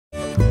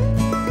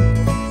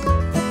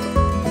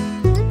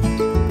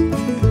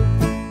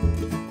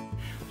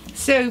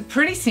So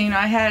pretty soon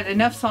I had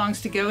enough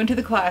songs to go into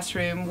the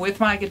classroom with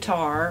my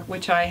guitar,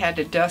 which I had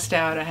to dust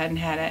out. I hadn't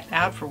had it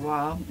out for a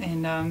while,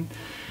 and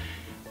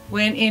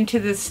went into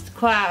this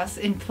class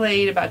and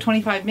played about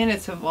 25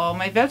 minutes of all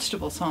my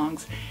vegetable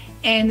songs.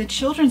 And the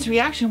children's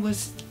reaction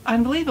was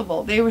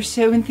unbelievable. They were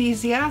so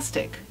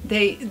enthusiastic.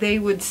 They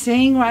would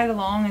sing right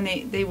along,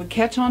 and they would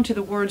catch on to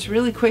the words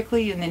really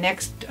quickly, and the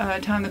next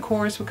time the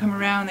chorus would come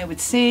around, they would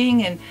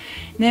sing. And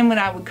then when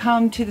I would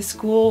come to the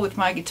school with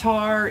my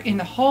guitar in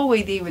the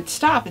hallway, they would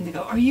stop and they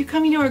go, "Are you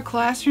coming to our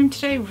classroom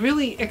today?"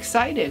 Really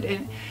excited.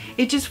 And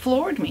it just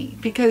floored me,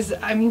 because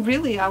I mean,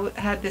 really, I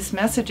had this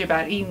message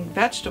about eating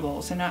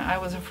vegetables, and I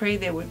was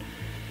afraid they would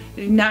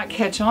not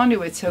catch on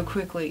to it so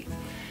quickly.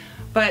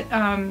 But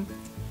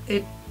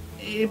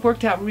it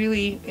worked out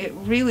really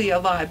a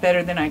lot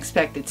better than I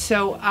expected.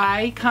 So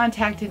I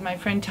contacted my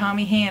friend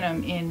Tommy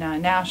Hannum in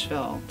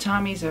Nashville.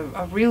 Tommy's a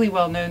really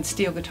well-known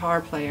steel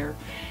guitar player,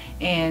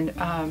 and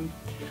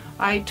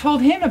I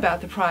told him about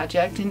the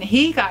project, and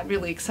he got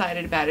really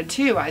excited about it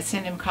too. I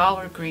sent him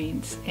collard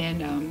greens,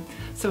 and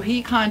so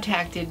he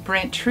contacted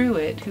Brent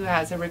Truitt, who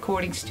has a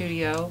recording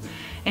studio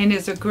and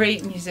is a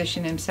great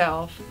musician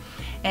himself.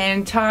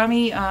 And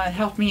Tommy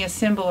helped me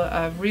assemble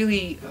a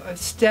really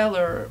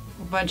stellar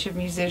bunch of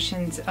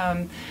musicians.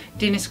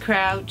 Dennis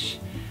Crouch,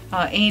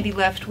 Andy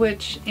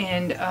Leftwich,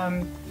 and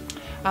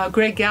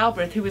Greg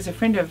Galbraith, who was a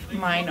friend of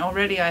mine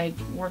already. I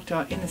had worked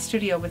in the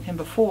studio with him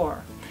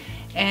before.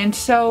 And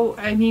so,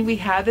 I mean, we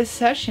had this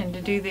session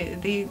to do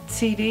the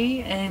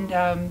CD,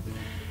 and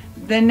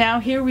then now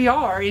here we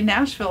are in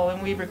Nashville,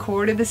 and we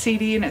recorded the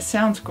CD, and it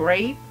sounds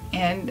great.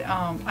 And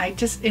I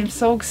just am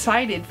so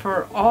excited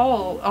for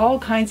all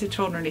kinds of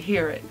children to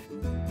hear it.